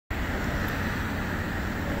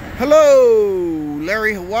Hello,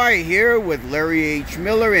 Larry Hawaii here with Larry H.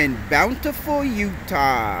 Miller in Bountiful,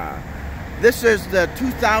 Utah. This is the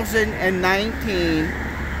 2019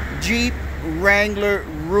 Jeep Wrangler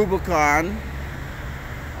Rubicon.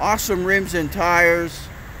 Awesome rims and tires.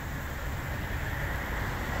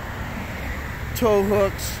 Tow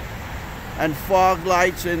hooks and fog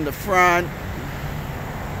lights in the front.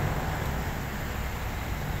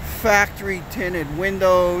 Factory tinted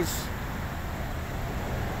windows.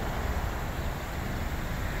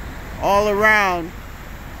 All around,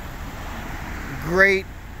 great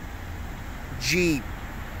Jeep.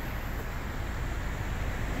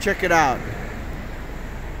 Check it out.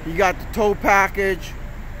 You got the tow package,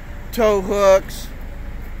 tow hooks,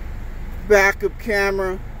 backup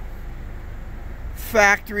camera,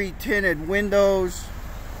 factory tinted windows.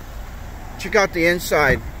 Check out the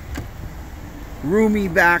inside. Roomy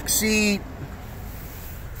back seat,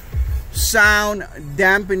 sound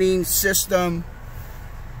dampening system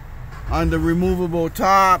on the removable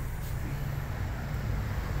top.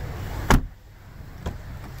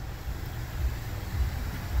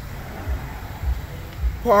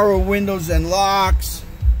 Power windows and locks.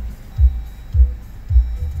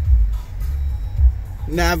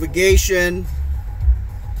 Navigation.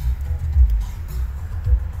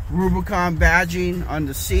 Rubicon badging on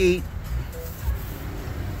the seat.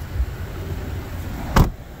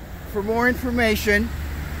 For more information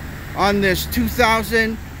on this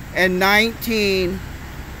 2019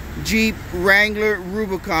 Jeep Wrangler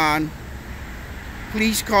Rubicon,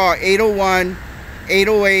 please call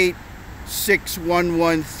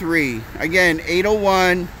 801-808-6113. Again,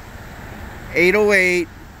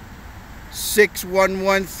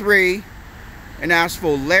 801-808-6113, and ask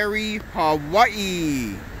for Larry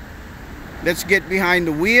Hawaii. Let's get behind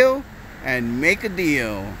the wheel and make a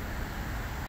deal.